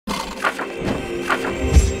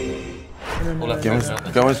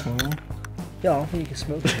Go and smoke. Yo, I don't think you can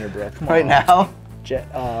smoke in here, bro. Come on. Right now?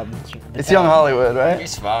 It's Young Hollywood, right?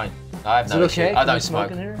 It's fine. I have no issue. Okay? I don't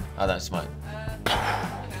smoke. I don't smoke.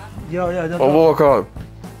 Yo, don't. We'll walk on.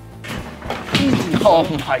 Oh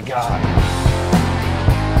my God.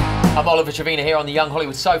 I'm Oliver Trevina here on the Young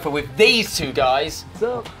Hollywood sofa with these two guys. What's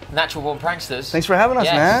up? Natural Born Pranksters. Thanks for having us,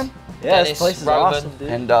 man. Yeah, this place is Roman, awesome, dude.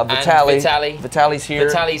 And Vitaly. Vitaly's here.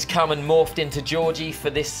 Vitaly's come and morphed into Georgie for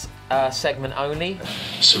this segment only.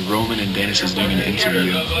 So Roman and Dennis is doing an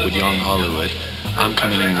interview with Young Hollywood. I'm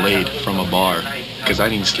coming in late from a bar because I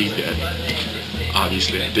didn't sleep yet.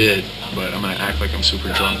 Obviously I did, but I'm gonna act like I'm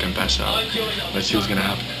super drunk and pass out. Let's see what's gonna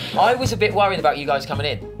happen. I was a bit worried about you guys coming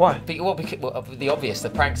in. Why? Well, the obvious, the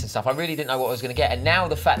pranks and stuff. I really didn't know what I was going to get. And now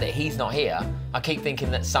the fact that he's not here, I keep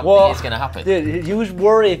thinking that something is going to happen. Dude, you was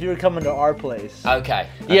worried if you were coming to our place. Okay.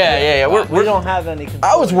 Yeah. We don't have any control.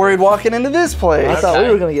 I was worried walking into this place. I thought we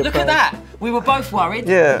were going to get Look pranked. at that. We were both worried.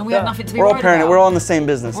 Yeah. And we had nothing to be We're all worried paranoid. about. We're all in the same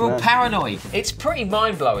business, We're all man. paranoid. It's pretty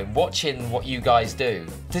mind-blowing watching what you guys do.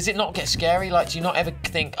 Does it not get scary? Like, do you not ever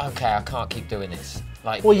think, okay, I can't keep doing this?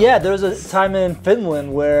 Like, well, yeah, there was a time in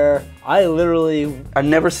Finland where I've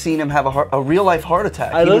never seen him have a real-life heart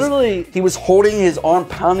attack. He was holding his arm,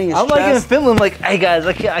 pounding his chest. I'm like in Finland, like, hey guys,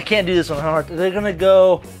 I can't do this on heart. They're gonna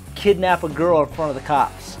go kidnap a girl in front of the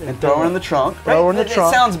cops. And throw her in the trunk. Throw her in the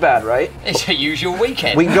trunk. It sounds bad, right? it's a usual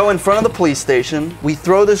weekend. We go in front of the police station. We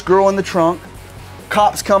throw this girl in the trunk.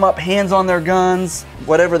 Cops come up, hands on their guns,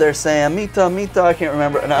 whatever they're saying. Mita, I can't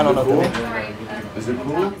remember, and I don't know the name. Is it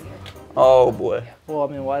cool? Oh boy. Well, I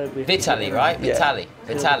mean, why did we? Vitaly, right? Yeah. Vitaly.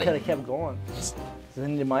 We kind of kept going. Does it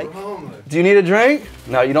need a mic? Do you need a drink?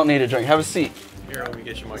 No, you don't need a drink. Have a seat. Here, let me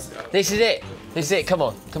get your mic down. This is it. This is it. Come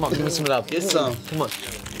on. Come on. Give me some love. Get some. Come on.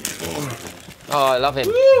 Oh, I love him.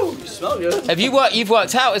 Woo! You smell good. Have you worked? You've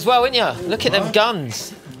worked out as well, haven't you? Look at them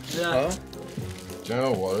guns. Yeah. Huh? Do you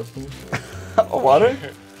know water, please? Water?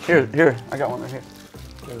 Here. I got one right here.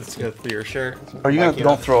 Let's go through your shirt. Are you gonna?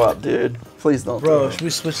 Don't throw up, dude. Please don't. Bro, throw should we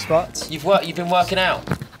switch spots? You've been working out.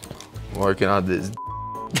 Working on this.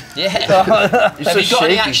 Yeah. Up. Have you got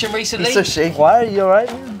any action recently? He's so shaky. Why are you alright,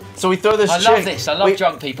 man? So we throw this I chick. love this. I love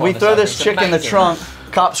drunk people. We on the throw sofa. this It's chick in the amazing. trunk.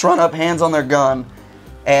 Cops run up, hands on their gun.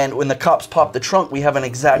 And when the cops pop the trunk, we have an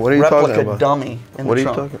exact What are you talking replica about? dummy in What the are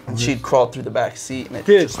you trunk. talking- And she'd crawled through the back seat. And it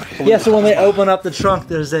Dude, just yeah, so when they open up the trunk,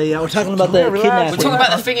 there's a, we're talking about the Relax. kidnapping. We're talking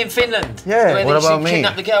about the thing in Finland. Yeah. Where What they about me?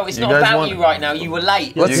 kidnapped the girl. It's You not guys about want- you right now. You were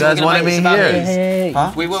late. You guys We're wanted gonna me make this about here. you. Hey,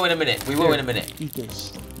 Huh? We will in a minute. We will in a minute. eat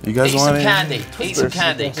this. You guys Eat want some me? candy. Eat some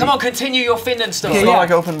candy. Come on, continue your Finland story. It's not like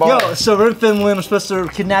open bar. Yo, so we're in Finland. We're supposed to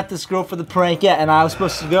kidnap this girl for the prank, yeah, and I was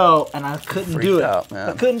supposed to go, and I couldn't do it. out, man.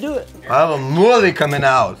 I couldn't do it. I have a movie coming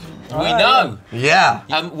out. We know. Yeah.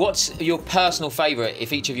 What's your personal favourite?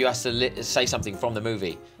 If each of you has to say something from the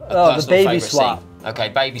movie. Oh, the baby swap. Scene. Okay,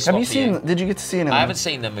 baby swap. Have you for seen? Did you get to see it? I haven't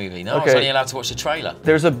seen the movie. No, I was Okay. only allowed to watch the trailer.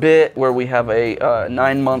 There's a bit where we have a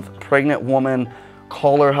 9-month pregnant woman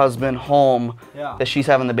call her husband home that she's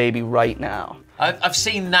having the baby right now. I've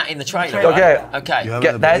seen that in the trailer. Okay. Right? Okay. You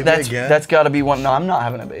having a baby again? That's got to be one. No, I'm not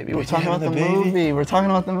having a baby. We're talking about having the a baby? movie. We're talking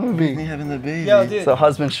about the movie. Me having the baby. Yo, dude. So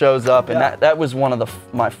husband shows up, and that was one of the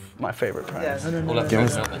my favorite pranks. All of Go them.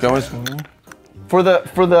 and smoke. For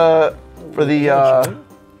the Yo, I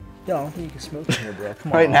don't think you can smoke in here, bro.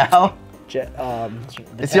 Come on. right now,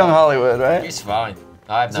 it's Young Hollywood, right? It's fine.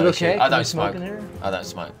 I have no Is it okay? issue. I Can we don't smoke smoke. in here? I don't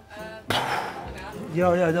smoke.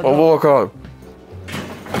 Yo, don't. We'll walk on.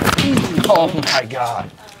 Oh my God.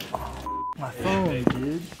 My phone,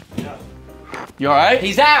 dude. You all right?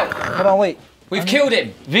 He's out. Hold on, wait. We've killed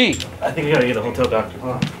him. V. I think we gotta get a hotel doctor.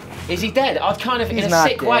 Huh? Is he dead? I'd kind of, in He's a not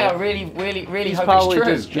sick way, dead. I really He's hope probably it's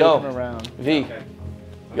true. just joking around. V.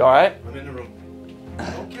 You all right? I'm in the room.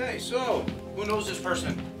 Okay, so who knows this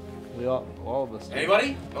person? We all of us.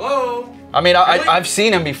 Anybody? Hello? I mean, Really? I've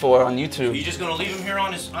seen him before on Are YouTube. you just gonna leave him here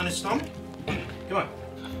on his stomach? Come on.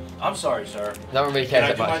 I'm sorry, sir. No one really Can cares I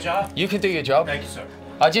that do my much. job? You can do your job. Thank you, sir.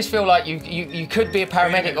 I just feel like you could be a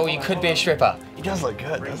paramedic or you could be a stripper. He does look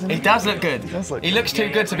good, doesn't he? He does look good. does look He good. looks too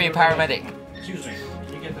good to be a paramedic. Excuse me.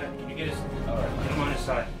 Can you get that? Can you get his? All right. Get him on his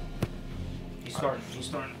side. He's starting.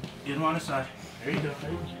 Get him on his side. There you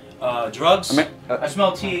go. Drugs. I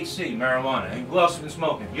smell THC, marijuana. And who else has been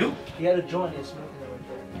smoking? You? He had a joint. He's smoking it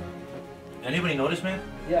right Anybody notice, man?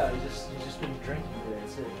 there. Yeah, he's just been drinking today.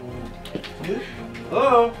 That's it. You?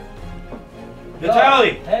 Hello?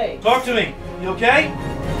 Vitaly! Hey. Talk to me. You okay?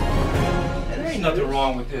 There ain't nothing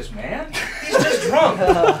wrong with this, man. He's just drunk.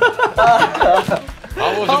 I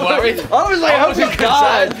wasn't worried. I was like, I hope he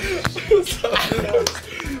died.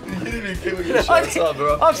 You didn't even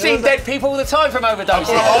I've seen dead people all the time from overdoses.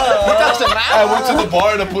 It doesn't matter. I went to the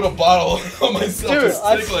bar and I put a bottle on myself Dude, to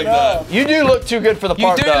stick like that. You do look too good for the You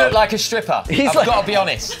part, do though. look like a stripper. I've got to be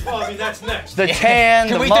honest. Well, I mean, that's next. The tan,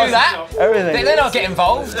 Can the we do muscle, that? everything. Then I'll get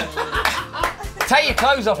involved. Take your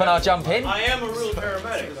clothes off and I'll jump in. I am a real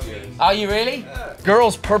paramedic. Are you really?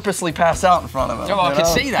 Girls purposely pass out in front of them. Oh, I can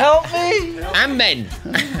see that. Help me! And men.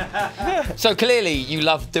 So clearly you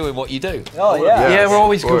love doing what you do. Oh yeah. Yeah, we're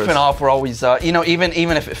always of course. goofing off. We're always, you know, even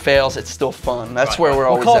if it fails, it's still fun. That's where we're We'll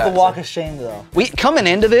always call it at. the walk of shame though. We coming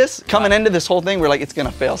into this whole thing, we're like, it's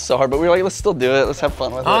gonna fail so hard, but we're like, let's still do it. Let's have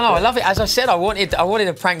fun with it. Oh no, I love it. As I said, I wanted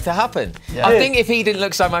a prank to happen. Yeah. I think if he didn't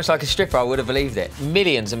look so much like a stripper, I would have believed it.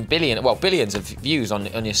 Millions and billions of views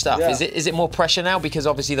on your stuff. Yeah. Is it more pressure now? Because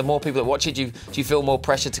obviously the more people that watch it, do you feel more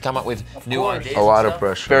pressure to come up with new ideas? A lot of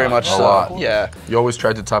pressure. Very much a so. lot. Yeah. You always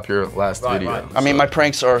try to top your last video. right. I mean, my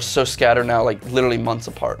pranks are so scattered now, like literally months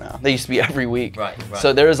apart now. They used to be every week. Right.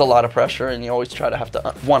 So there is a lot of pressure, and you always try to have to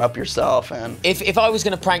one-up yourself. And If I was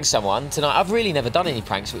going to prank someone tonight, I've really never done any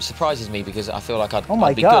pranks, which surprises me because I feel like I'd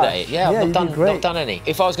my be God. good at it. Yeah, Yeah, I've you'd not be great. done any.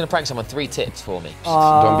 If I was going to prank someone, 3 tips for me.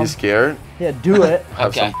 Don't be scared. Yeah, do it. Have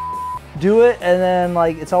Okay. Do it, and then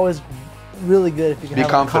like it's always really good if you can Be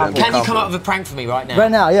have confident. A Can you come confident. up with a prank for me right now?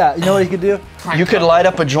 Right now, yeah. You know what you could do? Prank you could call. light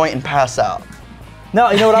up a joint and pass out. No,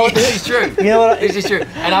 you know what I would do? This is true. You know what? This is true.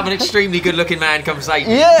 And have an extremely good-looking man come save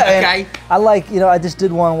me. Yeah, Okay. I like, you know, I just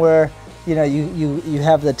did one where, you know, you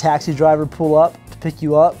have the taxi driver pull up to pick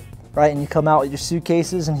you up, right? And you come out with your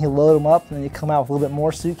suitcases and he'll load them up, and then you come out with a little bit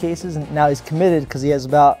more suitcases, and now he's committed because he has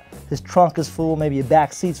his trunk is full, maybe a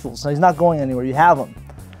back seat's full, so he's not going anywhere. You have him.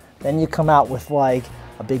 Then you come out with like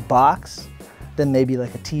a big box, then maybe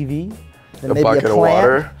like a TV, then maybe bucket a of plant,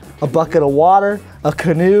 water. a bucket of water, a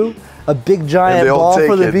canoe, a big giant they'll ball for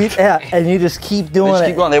take the it. beach, yeah, and you just keep They doing just it.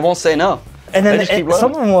 keep going. They won't say no. And then They just keep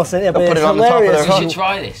some loading. of them will say, yeah, but put it's it on the top of their hilarious. hut. You should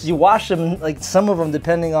try this. You watch them, like some of them,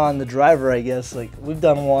 depending on the driver, I guess. Like we've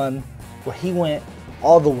done one where he went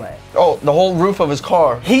all the way. Oh, the whole roof of his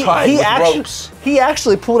car tied with ropes. He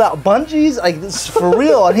actually pulled out bungees, like this is for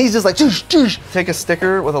real, and he's just like, "Toosh, toosh." Take a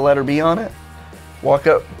sticker with a letter B on it, walk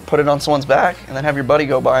up, put it on someone's back, and then have your buddy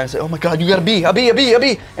go by and say, "Oh my God, you got a bee, a bee, a bee, a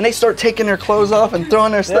bee!" And they start taking their clothes off and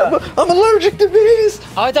throwing their stuff. I'm allergic to bees.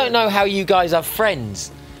 I don't know how you guys are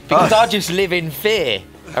friends because I just live in fear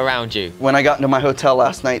around you. When I got into my hotel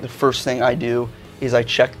last night, the first thing I do is I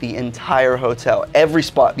check the entire hotel. Every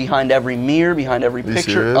spot, behind every mirror, behind every you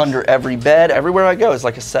picture, serious? under every bed, everywhere I go is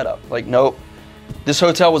like a setup. Like, nope. This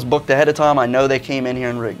hotel was booked ahead of time. I know they came in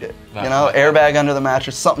here and rigged it. You know, airbag under the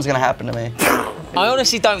mattress, something's gonna happen to me. I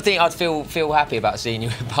honestly don't think I'd feel happy about seeing you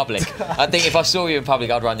in public. I think if I saw you in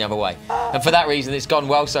public, I'd run the other way. And for that reason, it's gone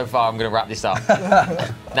well so far. I'm going to wrap this up.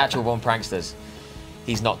 Natural Born Pranksters.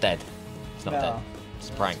 He's not dead. He's not dead. It's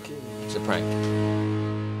a prank. It's a prank.